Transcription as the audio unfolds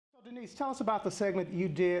Denise, tell us about the segment you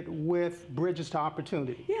did with Bridges to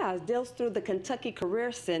Opportunity. Yeah, it deals through the Kentucky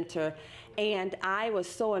Career Center, and I was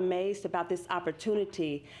so amazed about this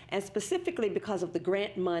opportunity, and specifically because of the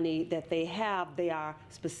grant money that they have, they are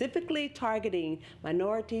specifically targeting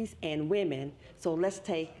minorities and women. So let's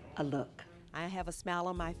take a look. I have a smile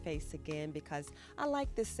on my face again because I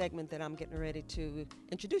like this segment that I'm getting ready to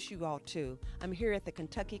introduce you all to. I'm here at the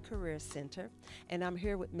Kentucky Career Center, and I'm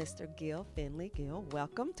here with Mr. Gil Finley. Gil,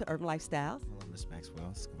 welcome to Urban Lifestyles. Hello, Ms.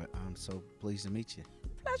 Maxwell. I'm so pleased to meet you.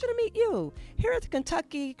 Pleasure to meet you. Here at the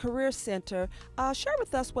Kentucky Career Center, share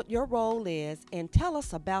with us what your role is and tell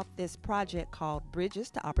us about this project called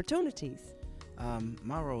Bridges to Opportunities.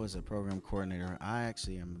 My role as a program coordinator, I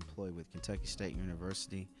actually am employed with Kentucky State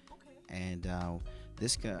University. And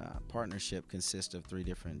this partnership consists of three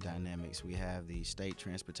different dynamics. We have the state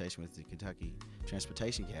transportation with the Kentucky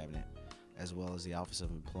Transportation Cabinet, as well as the Office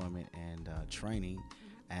of Employment and Training,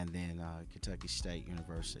 and then Kentucky State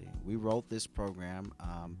University. We wrote this program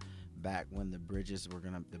back when the bridges were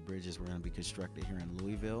going to be constructed here in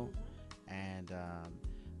Louisville, and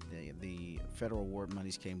the federal award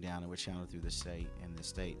monies came down and were channeled through the state, and the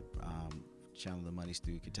state channeled the monies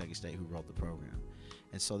through Kentucky State, who wrote the program.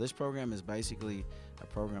 And so this program is basically a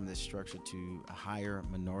program that's structured to hire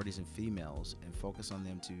minorities and females and focus on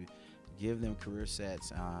them to give them career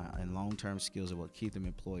sets and long-term skills that will keep them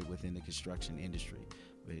employed within the construction industry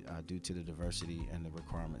due to the diversity and the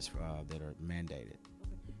requirements that are mandated.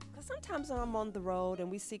 Sometimes I'm on the road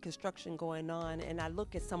and we see construction going on, and I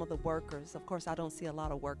look at some of the workers. Of course, I don't see a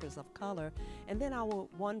lot of workers of color. And then I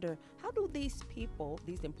will wonder, how do these people,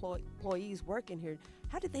 these employees working here,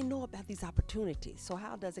 how did they know about these opportunities? So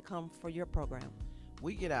how does it come for your program?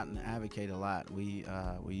 We get out and advocate a lot. We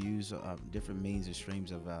use different means and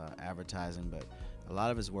streams of advertising, but a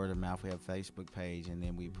lot of it's word of mouth. We have a Facebook page, and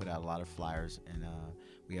then we put out a lot of flyers. And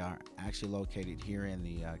we are actually located here in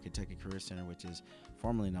the Kentucky Career Center, which is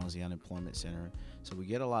formerly known as the Unemployment Center. So we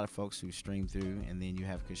get a lot of folks who stream through, and then you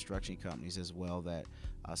have construction companies as well that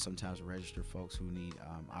sometimes register folks who need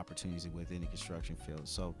opportunities within the construction field.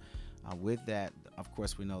 So with that, of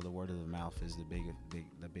course, we know the word of the mouth is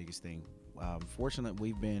the biggest thing. Fortunately,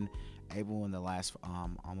 we've been able in the last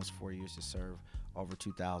almost 4 years to serve over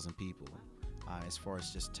 2,000 people as far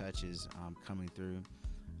as just touches coming through.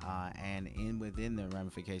 And within the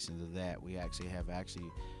ramifications of that, we actually have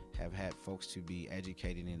had folks to be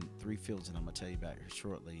educated in three fields, and I'm going to tell you about here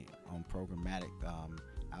shortly on programmatic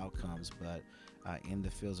outcomes. But in the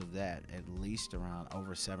fields of that, at least around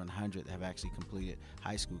over 700 have actually completed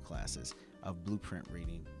high school classes of blueprint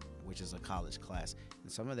reading, which is a college class.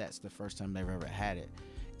 And some of that's the first time they've ever had it.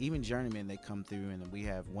 Even journeymen, they come through, and we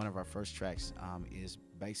have one of our first tracks is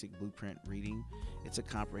basic blueprint reading. It's a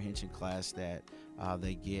comprehension class that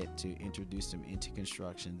they get to introduce them into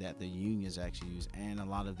construction that the unions actually use, and a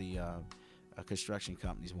lot of the construction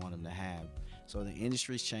companies want them to have. So the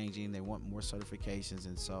industry's changing. They want more certifications,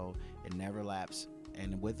 and so it never lapses.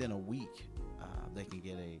 And within a week, they can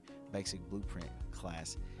get a basic blueprint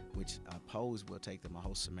class, which will take them a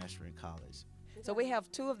whole semester in college. So we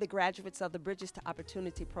have two of the graduates of the Bridges to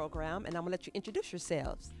Opportunity program, and I'm going to let you introduce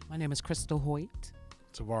yourselves. My name is Crystal Hoyt.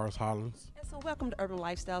 Tavares Hollins. And so welcome to Urban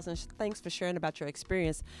Lifestyles, and thanks for sharing about your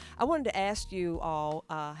experience. I wanted to ask you all,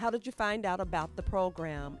 how did you find out about the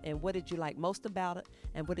program, and what did you like most about it,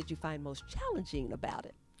 and what did you find most challenging about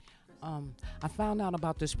it? I found out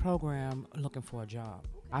about this program looking for a job.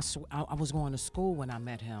 I was going to school when I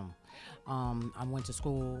met him. I went to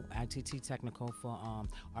school at ITT Technical for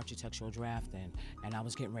architectural drafting, and I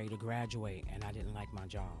was getting ready to graduate, and I didn't like my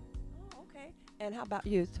job. Oh, okay. And how about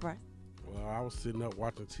you, Tavares? Well, I was sitting up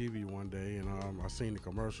watching TV one day, and I seen the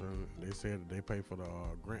commercial, and they said that they pay for the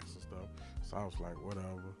grants and stuff. So I was like,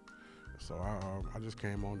 whatever. So I just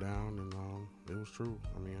came on down, and it was true.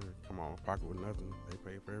 I mean, come on, pocket with nothing. They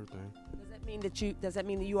pay for everything. Does that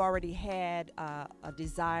mean that you already had a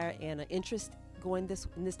desire and an interest going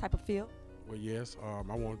in this type of field? Well, yes.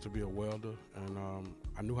 I wanted to be a welder, and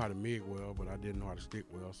I knew how to MIG weld, but I didn't know how to stick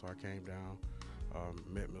weld. So I came down,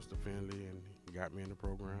 met Mr. Finley, and he got me in the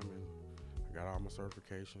program, and I got all my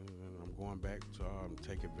certifications, and I'm going back to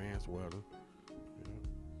take advanced welding.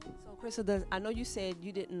 Yeah. So, Crystal, I know you said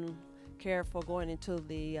you didn't care for going into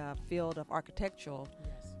the field of architectural.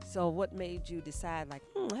 Yes. So what made you decide, like,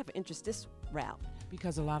 I have an interest this route?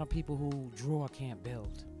 Because a lot of people who draw can't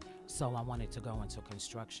build. So I wanted to go into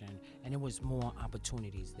construction, and there was more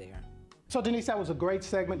opportunities there. So Denise, that was a great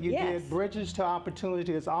segment you Yes. did. Bridges to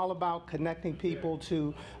Opportunity is all about connecting people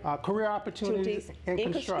to career opportunities in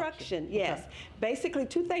construction. Yes. Okay. Basically,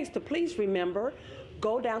 two things to please remember.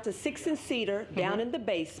 go down to 6th and Cedar, down in the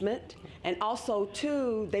basement. And also,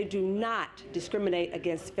 too, they do not discriminate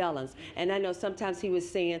against felons. And I know sometimes he was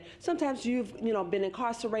saying, sometimes you've been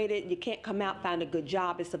incarcerated, you can't come out, find a good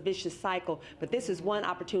job. It's a vicious cycle. But this is one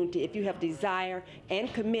opportunity. If you have desire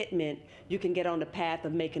and commitment, you can get on the path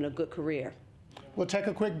of making a good career. We'll take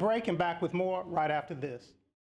a quick break and back with more right after this.